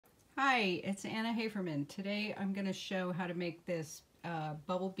Hi, it's Anna Haferman. Today I'm going to show how to make this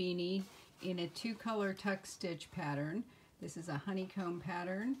bubble beanie in a two-color tuck stitch pattern. This is a honeycomb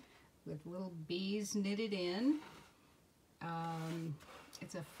pattern with little bees knitted in.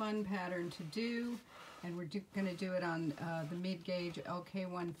 It's a fun pattern to do, and we're going to do it on the mid-gauge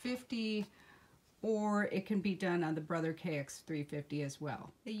LK150, or it can be done on the Brother KX350 as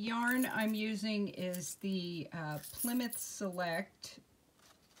well. The yarn I'm using is the Plymouth Select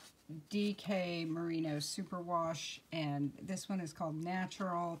DK Merino Superwash, and this one is called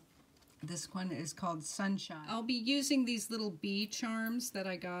Natural. This one is called Sunshine. I'll be using these little bee charms that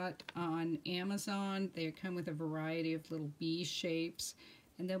I got on Amazon. They come with a variety of little bee shapes,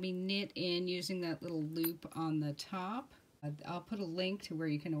 and they'll be knit in using that little loop on the top. I'll put a link to where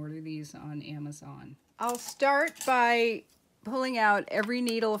you can order these on Amazon. I'll start by pulling out every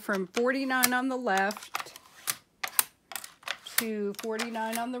needle from 49 on the left to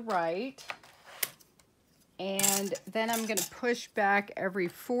 49 on the right, and then I'm going to push back every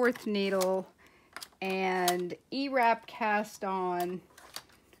fourth needle and E-wrap cast on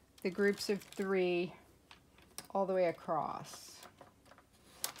the groups of 3 all the way across.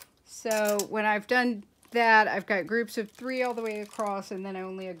 So when I've done that, I've got groups of 3 all the way across, and then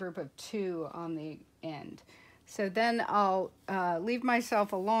only a group of 2 on the end. So then I'll leave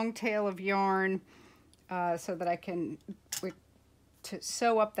myself a long tail of yarn so that I can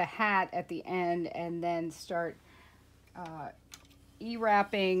sew up the hat at the end, and then start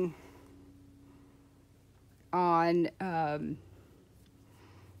E-wrapping on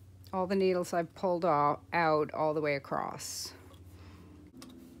all the needles I've pulled out all the way across.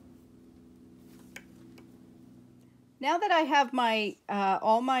 Now that I have my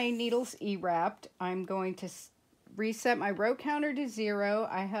all my needles E-wrapped, I'm going to reset my row counter to 0.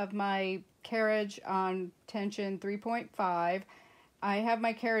 I have my carriage on tension 3.5. I have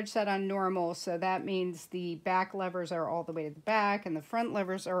my carriage set on normal, so that means the back levers are all the way to the back and the front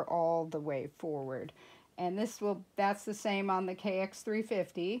levers are all the way forward. And that's the same on the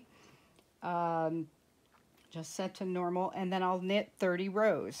KX350. Just set to normal, and then I'll knit 30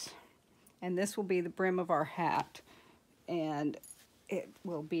 rows. And this will be the brim of our hat. And it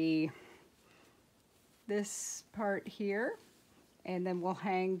will be this part here, and then we'll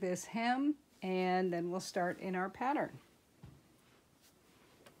hang this hem, and then we'll start in our pattern.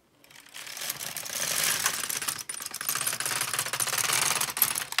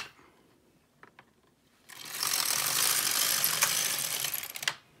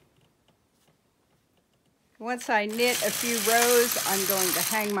 Once I knit a few rows, I'm going to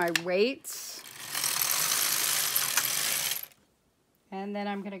hang my weights. And then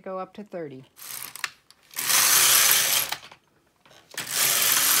I'm going to go up to 30.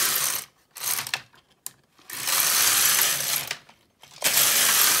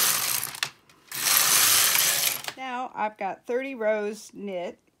 Now I've got 30 rows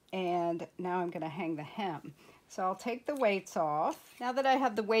knit, and now I'm going to hang the hem. So I'll take the weights off. Now that I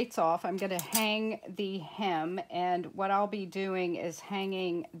have the weights off, I'm going to hang the hem, and what I'll be doing is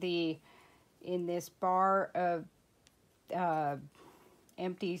hanging in this bar of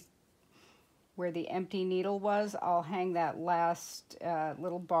empty, where the empty needle was, I'll hang that last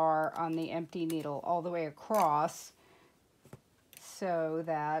little bar on the empty needle all the way across, so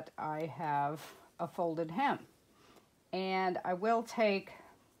that I have a folded hem. And I will take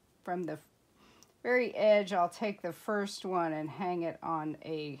from the very edge, I'll take the first one and hang it on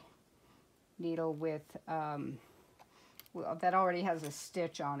a needle with well, that already has a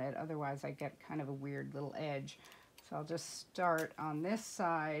stitch on it, otherwise I get kind of a weird little edge. So I'll just start on this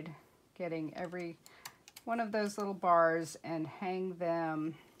side, getting every one of those little bars and hang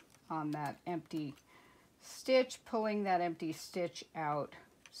them on that empty stitch, pulling that empty stitch out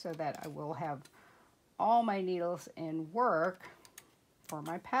so that I will have all my needles in work for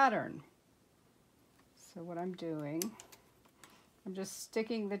my pattern. So what I'm doing, I'm just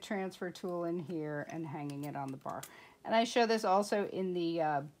sticking the transfer tool in here and hanging it on the bar. And I show this also in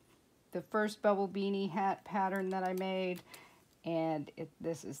the first bubble beanie hat pattern that I made, and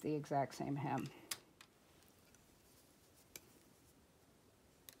this is the exact same hem.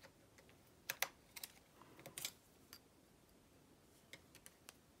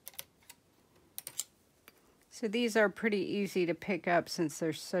 So these are pretty easy to pick up since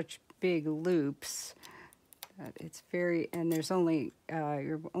they're such big loops. It's and there's only,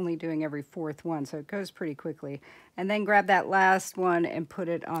 you're only doing every fourth one, so it goes pretty quickly. And then grab that last one and put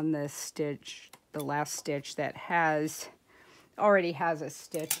it on the stitch, the last stitch that already has a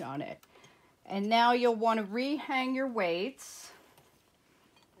stitch on it. And now you'll want to rehang your weights.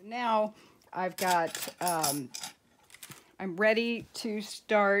 Now I've got, I'm ready to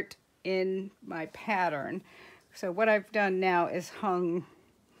start in my pattern. So what I've done now is hung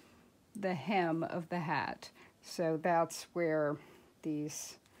the hem of the hat. So that's where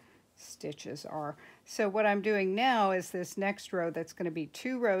these stitches are. So what I'm doing now is this next row that's going to be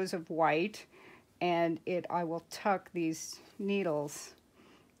 2 rows of white, and I will tuck these needles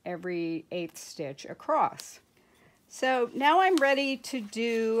every 8th stitch across. So now I'm ready to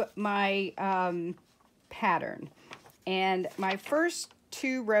do my pattern, and my first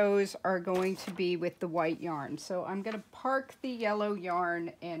 2 rows are going to be with the white yarn. So I'm going to park the yellow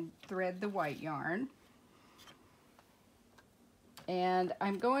yarn and thread the white yarn. And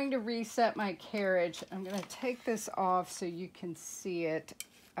I'm going to reset my carriage. I'm going to take this off so you can see it,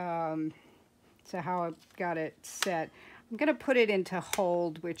 so how I've got it set. I'm going to put it into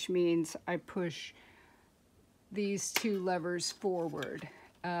hold, which means I push these 2 levers forward.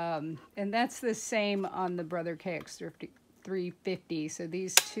 And that's the same on the Brother KX 350. So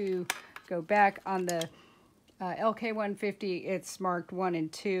these 2 go back. On the LK 150, it's marked 1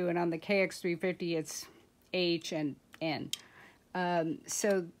 and 2, and on the KX 350, it's H and N.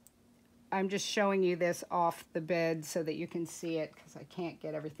 So I'm just showing you this off the bed so that you can see it, because I can't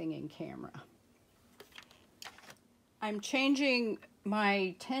get everything in camera. I'm changing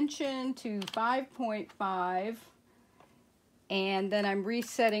my tension to 5.5, and then I'm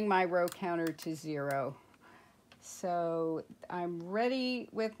resetting my row counter to 0. So I'm ready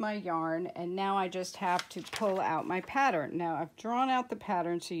with my yarn, and now I just have to pull out my pattern. Now I've drawn out the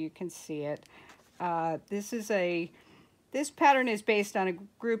pattern so you can see it. This pattern is based on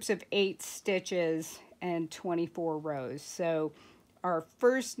groups of 8 stitches and 24 rows. So our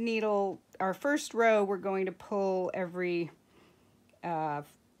first row, we're going to pull every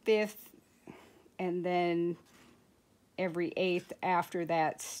 5th, and then every 8th after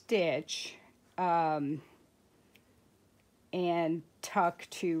that stitch, and tuck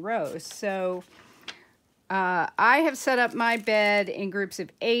 2 rows. So I have set up my bed in groups of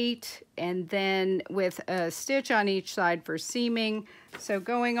 8, and then with a stitch on each side for seaming. So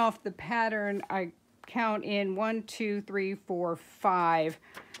going off the pattern, I count in 1, 2, 3, 4, 5,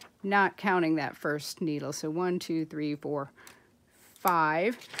 not counting that first needle. So 1, 2, 3, 4,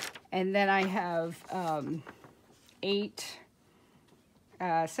 5, and then I have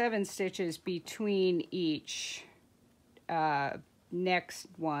 7 stitches between each next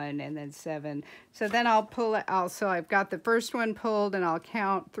one, and then 7. So then I'll pull it out. So I've got the first one pulled, and I'll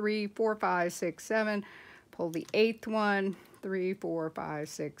count 3, 4, 5, 6, 7. Pull the 8th one, 3, 4, 5,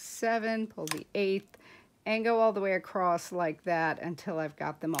 6, 7. Pull the 8th, and go all the way across like that until I've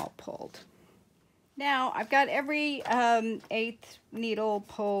got them all pulled. Now I've got every 8th needle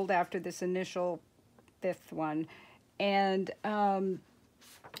pulled after this initial 5th one, and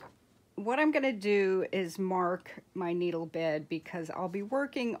what I'm going to do is mark my needle bed, because I'll be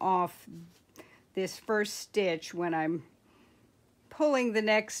working off this first stitch when I'm pulling the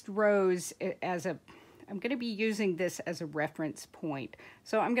next rows I'm going to be using this as a reference point.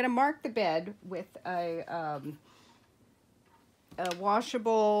 So I'm going to mark the bed with a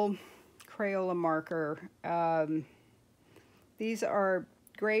washable Crayola marker. These are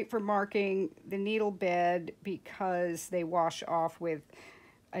great for marking the needle bed because they wash off with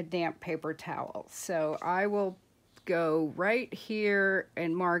a damp paper towel. So I will go right here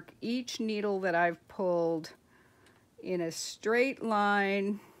and mark each needle that I've pulled in a straight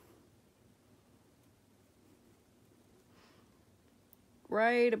line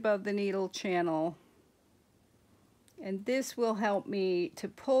right above the needle channel, and this will help me to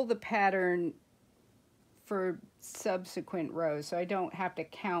pull the pattern for subsequent rows, so I don't have to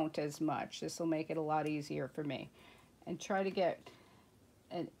count as much. This will make it a lot easier for me. And try to get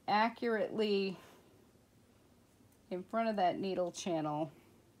it accurately in front of that needle channel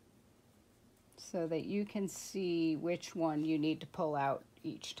so that you can see which one you need to pull out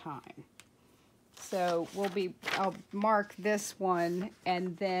each time. So I'll mark this one,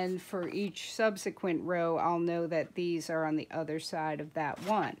 and then for each subsequent row I'll know that these are on the other side of that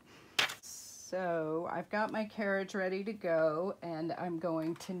one. So I've got my carriage ready to go, and I'm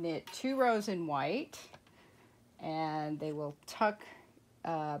going to knit 2 rows in white, and they will tuck.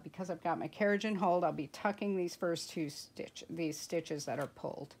 Because I've got my carriage in hold, I'll be tucking these first 2 stitches that are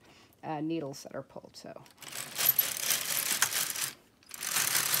pulled, needles that are pulled. So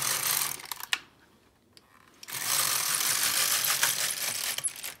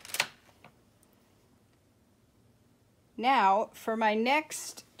now for my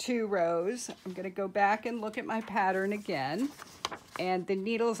next 2 rows, I'm going to go back and look at my pattern again, and the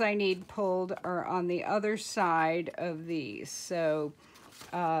needles I need pulled are on the other side of these. So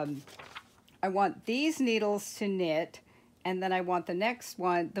I want these needles to knit, and then I want the next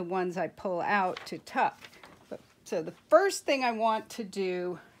one, the ones I pull out, to tuck. So the first thing I want to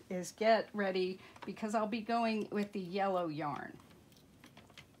do is get ready, because I'll be going with the yellow yarn.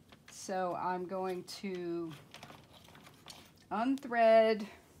 So I'm going to unthread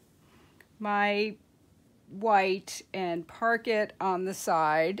my white and park it on the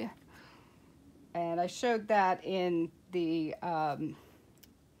side. And I showed that in the, I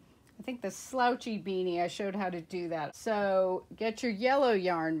think the slouchy beanie, I showed how to do that. So get your yellow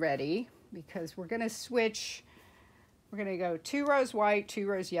yarn ready, because we're going to switch. We're going to go 2 rows white, 2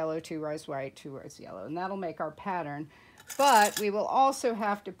 rows yellow, 2 rows white, 2 rows yellow, and that'll make our pattern. But we will also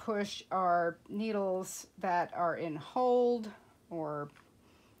have to push our needles that are in hold, or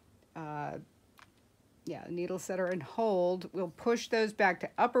needles that are in hold. We'll push those back to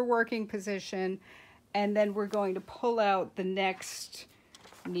upper working position, and then we're going to pull out the next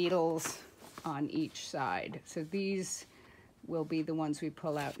needles on each side. So these will be the ones we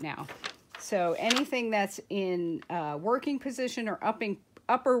pull out now. So anything that's in working position or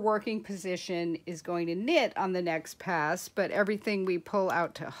upper working position is going to knit on the next pass, but everything we pull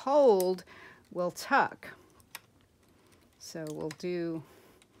out to hold will tuck. So we'll do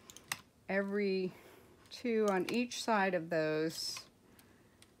every 2 on each side of those,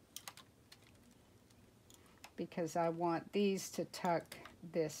 because I want these to tuck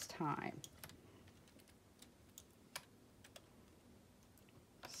this time.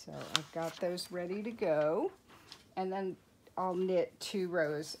 So I've got those ready to go, and then I'll knit 2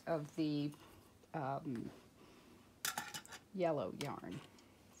 rows of the yellow yarn.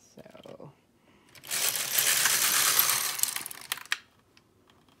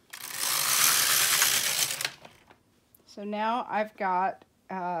 So now I've got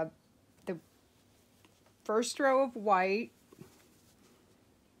the first row of white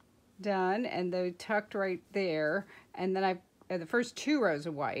done, and they tucked right there, and then I've the first 2 rows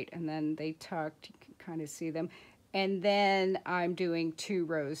of white, and then they tucked, you can kind of see them, and then I'm doing 2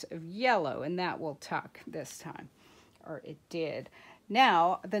 rows of yellow, and that will tuck this time, or it did.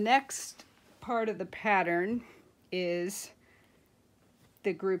 Now the next part of the pattern is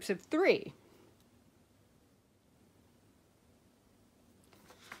the groups of 3.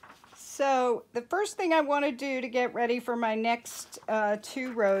 So the first thing I want to do to get ready for my next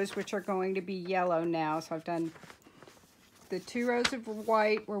 2 rows, which are going to be yellow now, so I've done the 2 rows of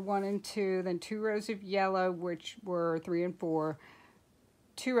white were 1 and 2, then 2 rows of yellow, which were 3 and 4,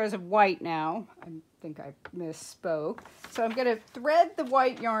 2 rows of white now. I think I misspoke. So I'm going to thread the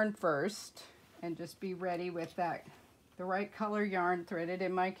white yarn first, and just be ready with that, the right color yarn threaded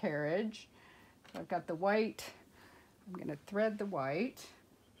in my carriage. So I've got the white. I'm going to thread the white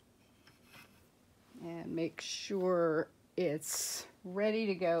and make sure it's ready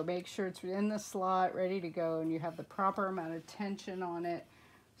to go. Make sure it's in the slot, ready to go, and you have the proper amount of tension on it,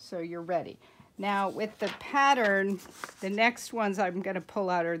 so you're ready. Now with the pattern, the next ones I'm going to pull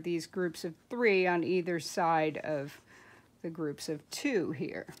out are these groups of 3 on either side of the groups of 2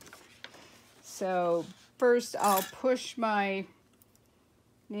 here. So first I'll push my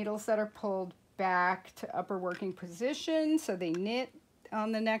needles that are pulled back to upper working position, so they knit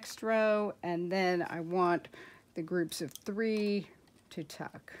on the next row, and then I want the groups of 3 to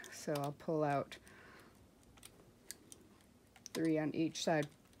tuck. So I'll pull out 3 on each side.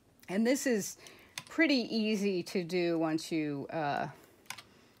 And this is pretty easy to do once you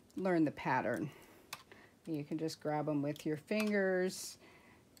learn the pattern. You can just grab them with your fingers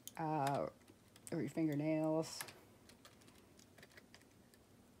or your fingernails.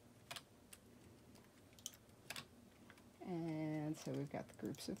 And so we've got the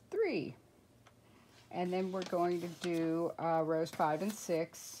groups of 3. And then we're going to do rows 5 and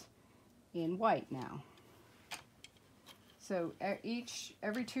 6 in white now. So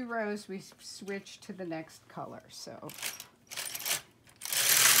every 2 rows we switch to the next color. So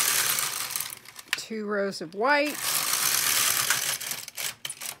 2 rows of white,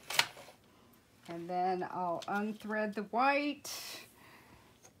 and then I'll unthread the white,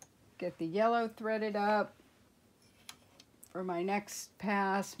 get the yellow threaded up for my next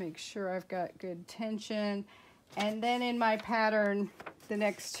pass, make sure I've got good tension. And then in my pattern, the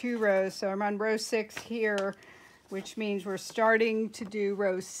next 2 rows, so I'm on row 6 here, which means we're starting to do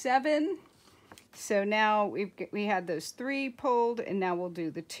row 7. So now we had those 3 pulled, and now we'll do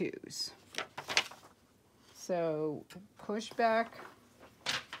the 2s. So push back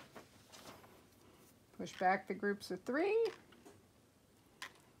the groups of 3.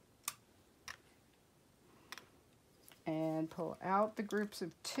 And pull out the groups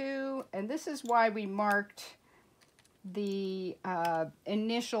of 2, and this is why we marked the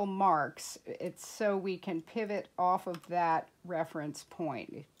initial marks. It's so we can pivot off of that reference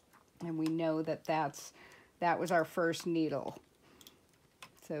point, and we know that that was our first needle.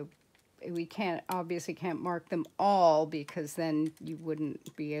 So we obviously can't mark them all, because then you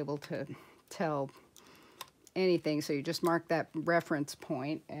wouldn't be able to tell anything. So you just mark that reference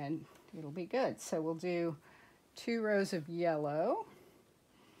point and it'll be good. So we'll do 2 rows of yellow.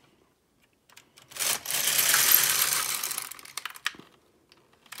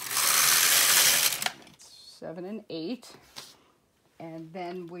 That's 7 and 8. And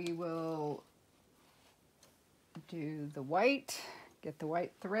then we will do the white. Get the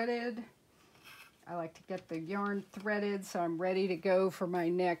white threaded. I like to get the yarn threaded so I'm ready to go for my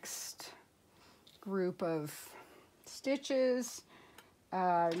next group of stitches.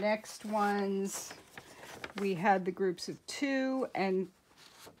 Next ones, we had the groups of 2, and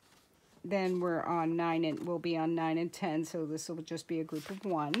then we're on 9 and we'll be on 9 and 10, so this will just be a group of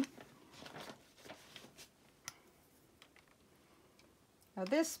 1. Now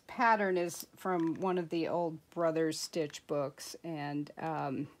this pattern is from one of the old Brothers Stitch books, and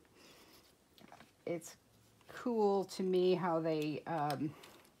it's cool to me how they,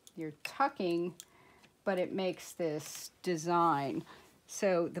 you're tucking, but it makes this design.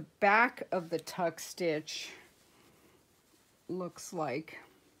 So the back of the tuck stitch looks like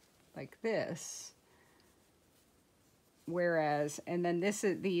this, whereas, and then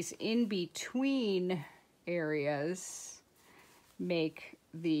these in-between areas make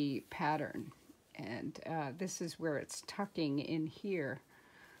the pattern, and this is where it's tucking in here.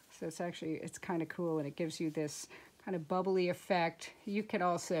 So it's kind of cool, and it gives you this kind of bubbly effect. You could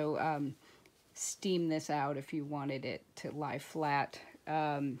also steam this out if you wanted it to lie flat,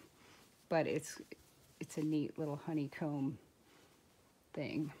 but it's a neat little honeycomb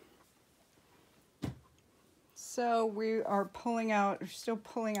thing. So we are still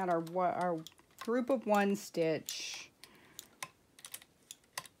pulling out our group of 1 stitch.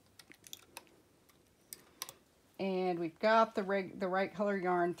 And we've got the right color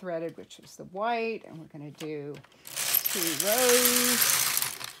yarn threaded, which is the white, and we're going to do 2 rows.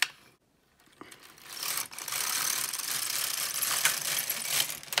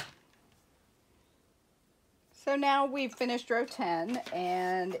 So now we've finished row 10,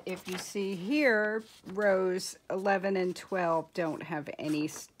 and if you see here, rows 11 and 12 don't have any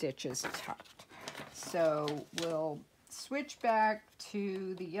stitches tucked. So we'll switch back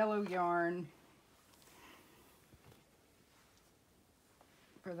to the yellow yarn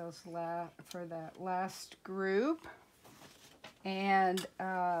for that last group, and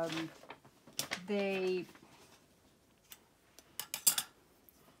so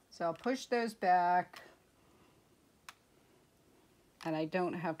I'll push those back, and I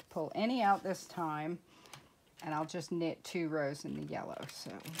don't have to pull any out this time, and I'll just knit 2 rows in the yellow.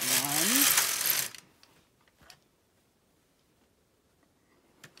 So 1,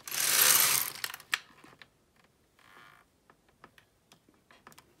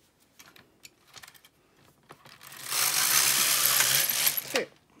 2.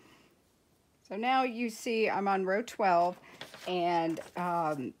 So now you see I'm on row 12, and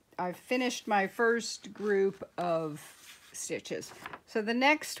I've finished my first group of stitches. So the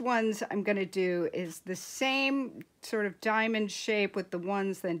next ones I'm going to do is the same sort of diamond shape with the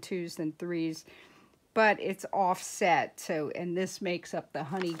 1s, then 2s, then 3s, but it's offset. So, and this makes up the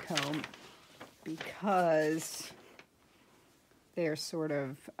honeycomb because they're sort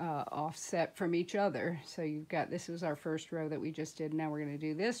of offset from each other. So you've got, this was our first row that we just did. Now we're going to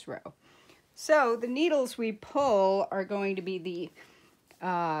do this row. So the needles we pull are going to be the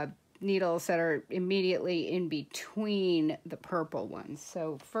needles that are immediately in between the purple ones.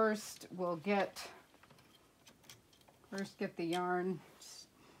 So first we'll get the yarn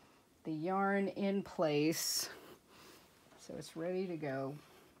in place so it's ready to go.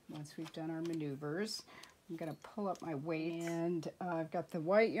 Once we've done our maneuvers, I'm going to pull up my weight, and I've got the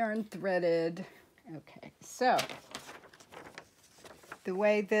white yarn threaded. Okay, so the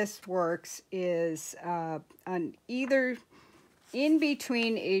way this works is on either, in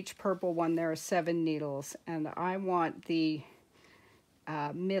between each purple one, there are 7 needles, and I want the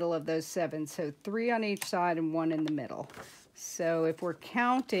middle of those 7, so 3 on each side and 1 in the middle. So if we're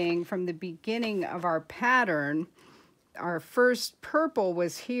counting from the beginning of our pattern, our first purple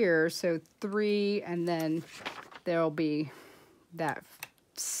was here, so 3, and then there'll be that.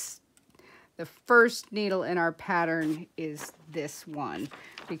 The first needle in our pattern is this one,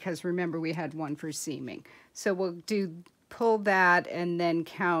 because remember we had 1 for seaming. So we'll pull that and then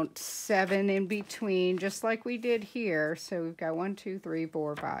count 7 in between, just like we did here. So we've got 1, 2, 3,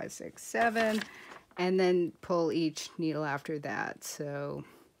 4, 5, 6, 7, and then pull each needle after that. So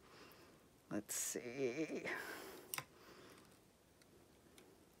let's see.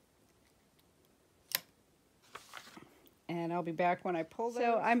 And I'll be back when I pull those.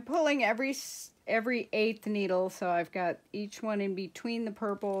 So I'm pulling every 8th needle, so I've got each one in between the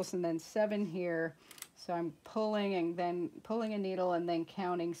purples and then 7 here. So I'm pulling and then pulling a needle and then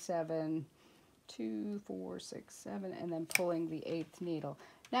counting 7, 2, 4, 6, 7, and then pulling the 8th needle.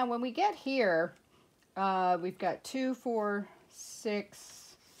 Now when we get here, we've got 2, 4,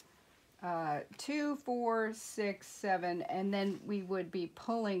 6, 2, 4, 6, 7, and then we would be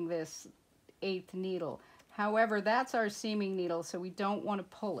pulling this 8th needle. However, that's our seaming needle, so we don't want to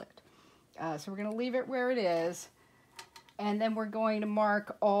pull it. So we're going to leave it where it is, and then we're going to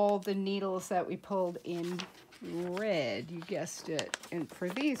mark all the needles that we pulled in red, you guessed it, and for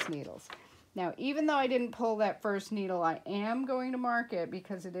these needles. Now, even though I didn't pull that first needle, I am going to mark it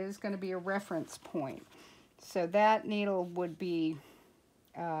because it is going to be a reference point. So that needle would be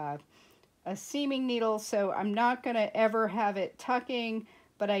a seaming needle, so I'm not going to ever have it tucking,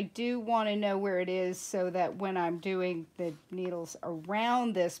 but I do want to know where it is so that when I'm doing the needles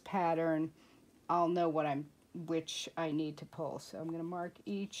around this pattern, I'll know which I need to pull. So I'm going to mark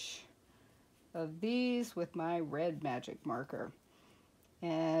each of these with my red magic marker.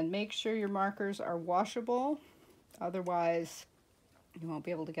 And make sure your markers are washable, otherwise you won't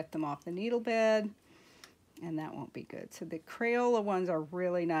be able to get them off the needle bed, and that won't be good. So the Crayola ones are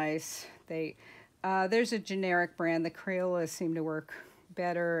really nice. There's a generic brand. The Crayolas seem to work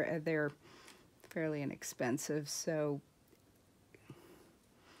better. They're fairly inexpensive, so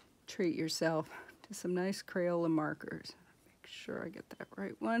treat yourself to some nice Crayola markers. Make sure I get that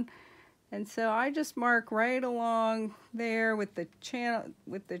right one. And so I just mark right along there with the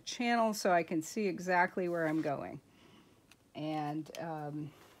channel so I can see exactly where I'm going. And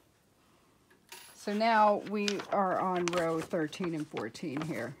so now we are on row 13 and 14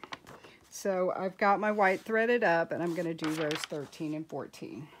 here. So I've got my white threaded up, and I'm going to do rows 13 and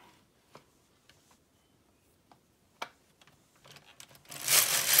 14.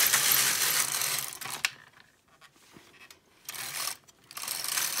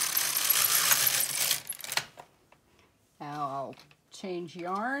 Now I'll change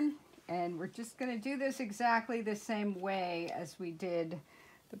yarn, and we're just going to do this exactly the same way as we did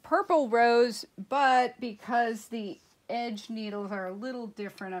the purple rows, but because the edge needles are a little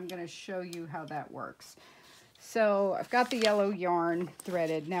different, I'm going to show you how that works. So I've got the yellow yarn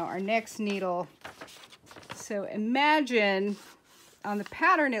threaded. Now our next needle, so imagine on the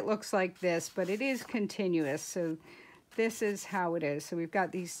pattern it looks like this, but it is continuous. So this is how it is. So we've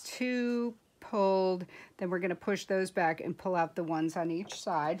got these 2 pulled, then we're going to push those back and pull out the ones on each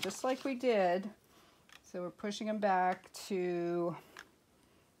side, just like we did. So we're pushing them back to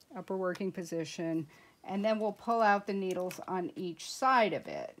upper working position, and then we'll pull out the needles on each side of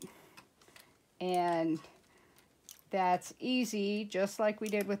it. And that's easy, just like we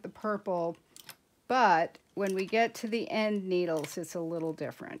did with the purple, but when we get to the end needles, it's a little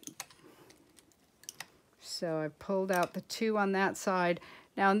different. So I pulled out the 2 on that side.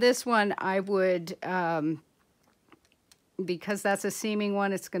 Now on this one, I would, because that's a seaming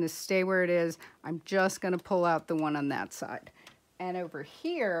one, it's going to stay where it is. I'm just going to pull out the one on that side. And over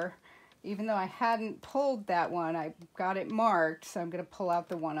here, even though I hadn't pulled that one, I got it marked, so I'm going to pull out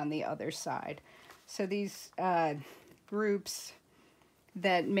the one on the other side. So these groups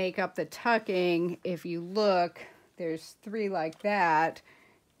that make up the tucking, if you look, there's 3 like that.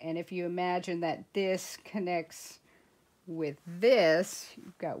 And if you imagine that this connects with this,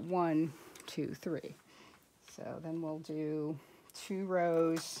 you've got 1, 2, 3. So then we'll do 2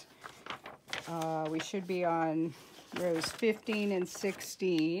 rows. We should be on rows 15 and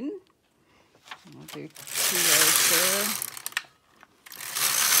 16. We'll do 2 rows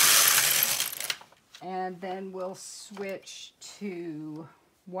there. And then we'll switch to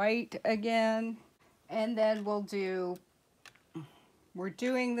white again. And then we're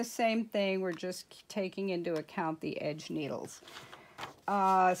doing the same thing. We're just taking into account the edge needles.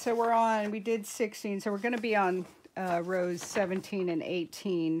 So we did 16. So we're going to be on rows 17 and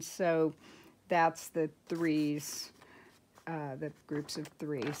 18. So that's the 3s. The groups of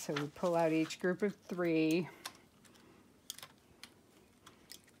 3. So we pull out each group of 3,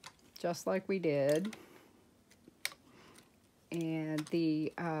 just like we did. And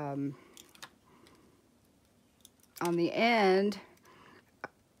the on the end,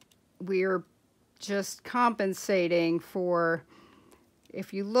 we're just compensating for,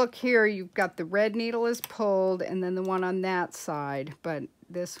 if you look here, you've got the red needle is pulled and then the one on that side, but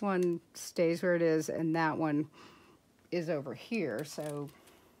this one stays where it is and that one is over here. So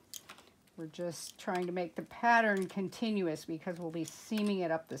We're just trying to make the pattern continuous because we'll be seaming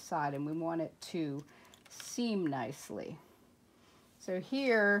it up the side and we want it to seam nicely. So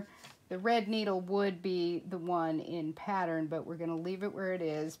here, the red needle would be the one in pattern, but we're going to leave it where it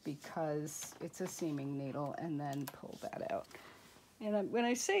is because it's a seaming needle, and then pull that out. And when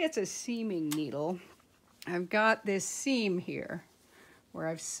I say it's a seaming needle, I've got this seam here where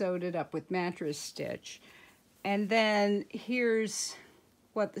I've sewed it up with mattress stitch. And then here's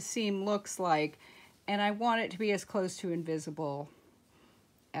what the seam looks like, and I want it to be as close to invisible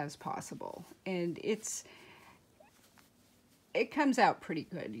as possible. And it comes out pretty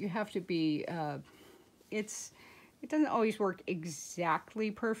good. You have to be, it doesn't always work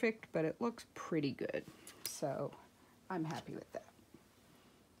exactly perfect, but it looks pretty good. So I'm happy with that.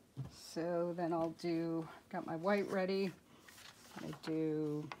 So then I'll got my white ready. I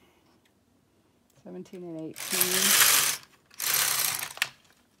do 17 and 18.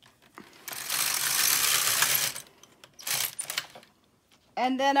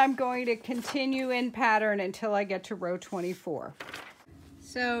 And then I'm going to continue in pattern until I get to row 24.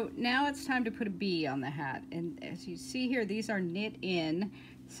 So now it's time to put a bee on the hat. And as you see here, these are knit in.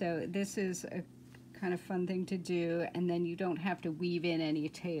 So this is a kind of fun thing to do. And then you don't have to weave in any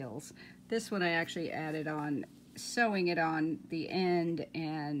tails. This one I actually added on, sewing it on the end,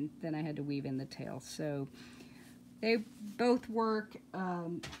 and then I had to weave in the tail. So they both work.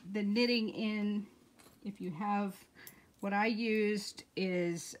 The knitting in, if you have, what I used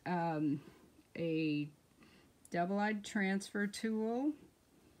is a double-eyed transfer tool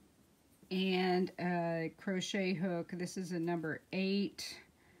and a crochet hook. This is a number 8.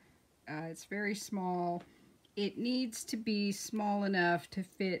 It's very small. It needs to be small enough to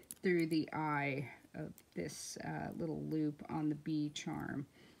fit through the eye of this little loop on the bee charm.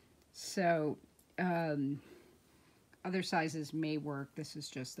 So other sizes may work. This is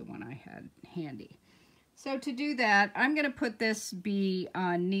just the one I had handy. So to do that, I'm going to put this bee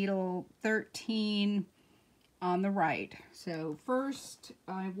on needle 13 on the right. So first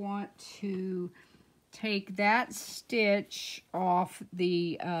I want to take that stitch off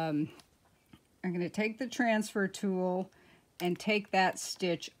the, I'm going to take the transfer tool and take that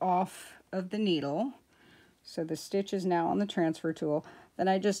stitch off of the needle. So the stitch is now on the transfer tool. Then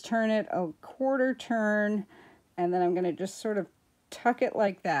I just turn it a quarter turn, and then I'm going to just sort of tuck it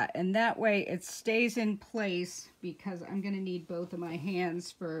like that, and that way it stays in place because I'm going to need both of my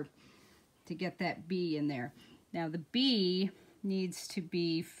hands to get that bee in there. Now the bee needs to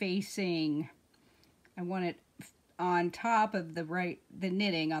be facing, I want it on top of the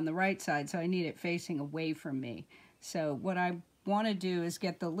knitting on the right side, so I need it facing away from me. So what I want to do is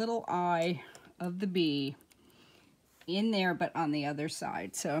get the little eye of the bee in there, but on the other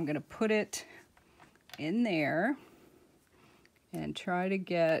side. So I'm going to put it in there and try to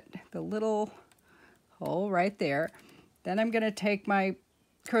get the little hole right there. Then I'm going to take my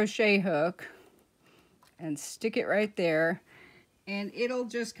crochet hook and stick it right there, and it'll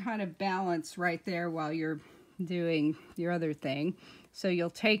just kind of balance right there while you're doing your other thing. So you'll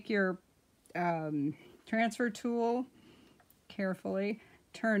take your transfer tool, carefully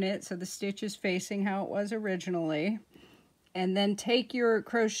turn it so the stitch is facing how it was originally, and then take your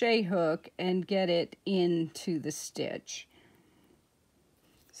crochet hook and get it into the stitch.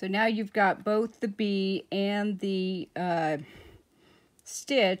 So now you've got both the bee and the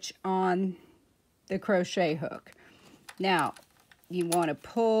stitch on the crochet hook. Now you want to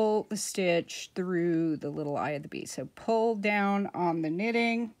pull the stitch through the little eye of the bee. So pull down on the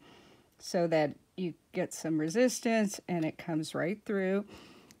knitting so that you get some resistance and it comes right through.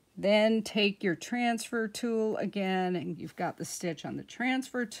 Then take your transfer tool again, and you've got the stitch on the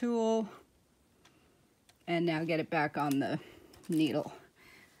transfer tool, and now get it back on the needle.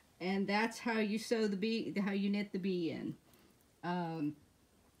 And that's how you sew the bee, how you knit the bee in.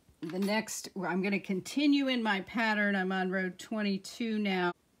 The next, I'm going to continue in my pattern. I'm on row 22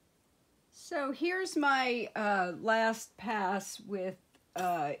 now. So here's my last pass with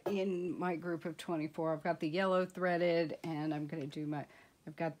in my group of 24. I've got the yellow threaded, and I'm going to do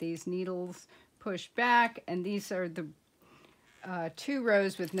I've got these needles pushed back, and these are the 2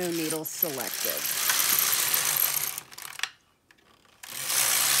 rows with no needles selected.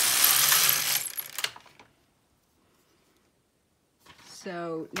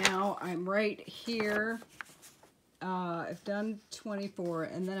 So now I'm right here. I've done 24,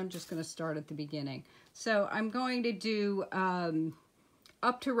 and then I'm just going to start at the beginning. So I'm going to do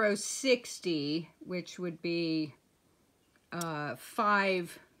up to row 60, which would be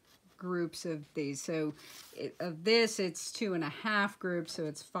 5 groups of these. So of this, it's 2.5 groups, so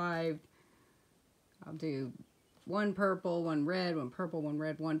it's 5. I'll do one purple, one red, one purple, one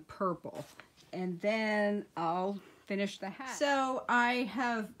red, one purple. And then I'll finish the hat. So I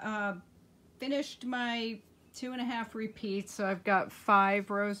have finished my 2.5 repeats. So I've got 5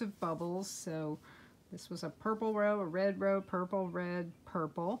 rows of bubbles. So this was a purple row, a red row, purple, red,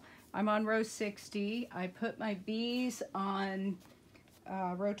 purple. I'm on row 60. I put my bees on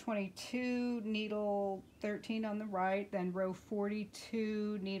row 22, needle 13 on the right, then row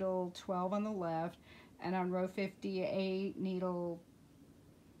 42, needle 12 on the left, and on row 58, needle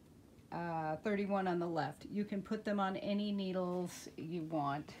 31 on the left. You can put them on any needles you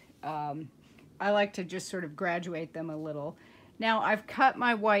want. I like to just sort of graduate them a little. Now I've cut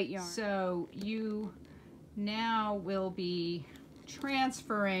my white yarn, so you now will be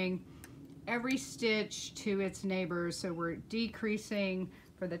transferring every stitch to its neighbors, so we're decreasing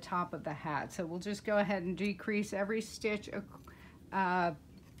for the top of the hat. So we'll just go ahead and decrease every stitch,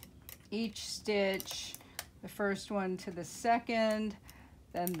 each stitch, the first one to the second,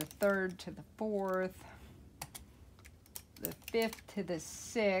 then the third to the fourth, the fifth to the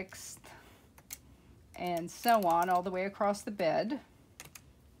sixth, and so on all the way across the bed.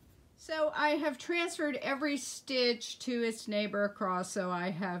 So I have transferred every stitch to its neighbor across, so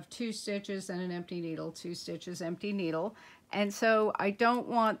I have 2 stitches and an empty needle, 2 stitches, empty needle. And so I don't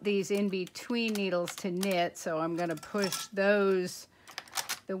want these in-between needles to knit, so I'm going to push those,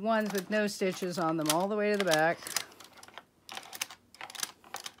 the ones with no stitches on them, all the way to the back.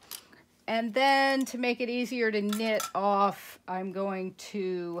 And then to make it easier to knit off, I'm going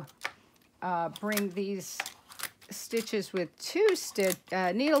to bring these stitches with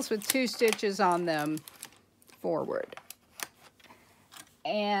needles with 2 stitches on them forward.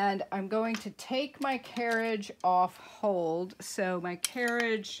 And I'm going to take my carriage off hold. So my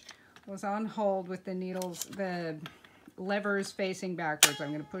carriage was on hold with the needles, the levers facing backwards.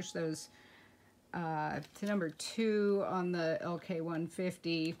 I'm going to push those to number 2 on the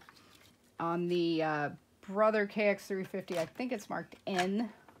LK150. On the Brother KX350, I think it's marked N,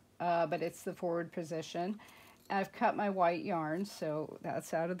 but it's the forward position. I've cut my white yarn, so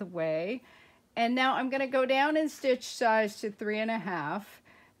that's out of the way. And now I'm going to go down in stitch size to 3.5,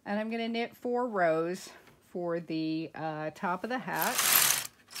 and I'm going to knit 4 rows for the top of the hat.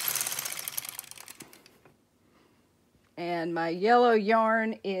 And my yellow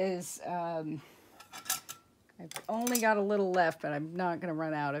yarn is, I've only got a little left, but I'm not going to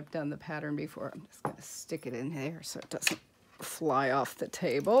run out. I've done the pattern before. I'm just going to stick it in there so it doesn't fly off the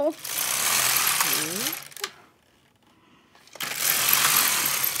table.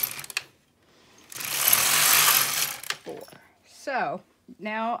 4. So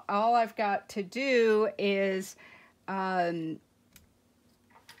now all I've got to do is cut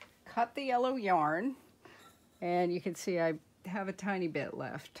the yellow yarn, and you can see I have a tiny bit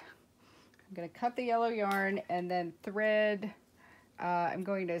left. I'm going to cut the yellow yarn and then thread. I'm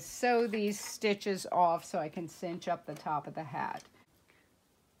going to sew these stitches off so I can cinch up the top of the hat.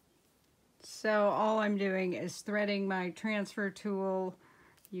 So all I'm doing is threading my transfer tool.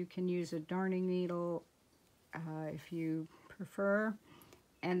 You can use a darning needle if you prefer.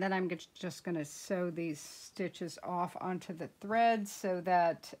 And then I'm just going to sew these stitches off onto the thread so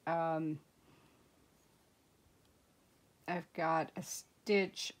that I've got a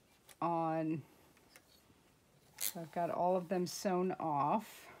stitch on. So I've got all of them sewn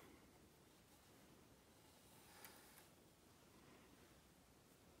off.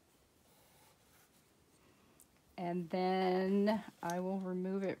 And then I will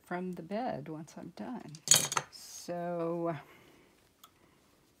remove it from the bed once I'm done. So I'm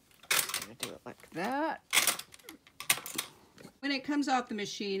going to do it like that. When it comes off the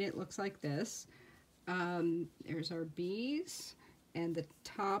machine, it looks like this. There's our bees, and the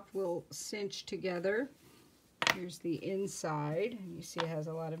top will cinch together. Here's the inside, and you see it has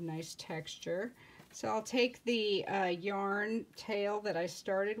a lot of nice texture. So I'll take the yarn tail that I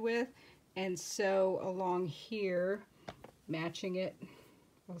started with and sew along here, matching it.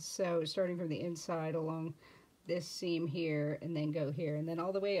 I'll sew starting from the inside along this seam here, and then go here, and then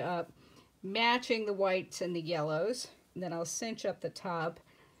all the way up, matching the whites and the yellows. And then I'll cinch up the top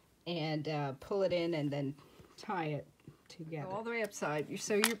and pull it in and then tie it together. All the way upside.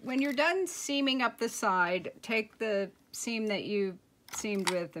 So when you're done seaming up the side, take the seam that you seamed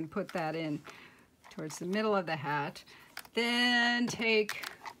with and put that in towards the middle of the hat. Then take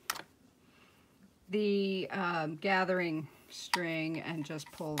the gathering string and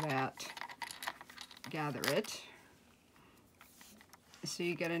just pull that, gather it. So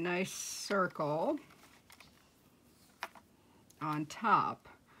you get a nice circle on top,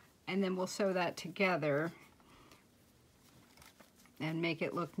 and then we'll sew that together and make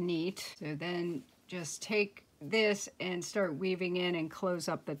it look neat. So then just take this and start weaving in and close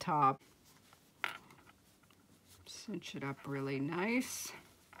up the top. Cinch it up really nice.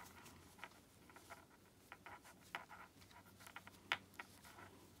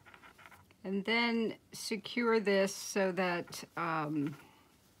 And then secure this so that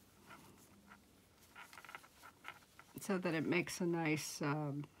it makes a nice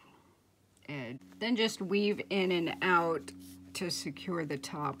edge. Then just weave in and out to secure the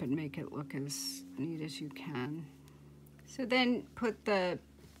top and make it look as neat as you can. So then put the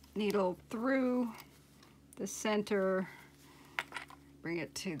needle through the center, bring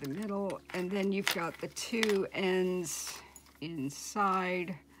it to the middle, and then you've got the two ends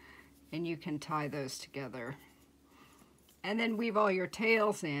inside, and you can tie those together. And then weave all your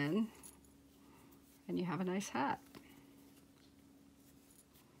tails in, and you have a nice hat.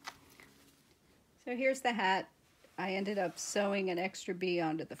 So here's the hat. I ended up sewing an extra bee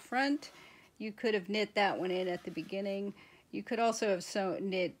onto the front. You could have knit that one in at the beginning. You could also have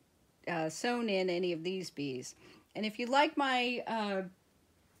sewn in any of these bees. And if you like my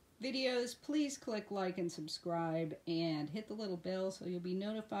videos, please click like and subscribe and hit the little bell so you'll be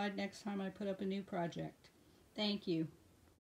notified next time I put up a new project. Thank you.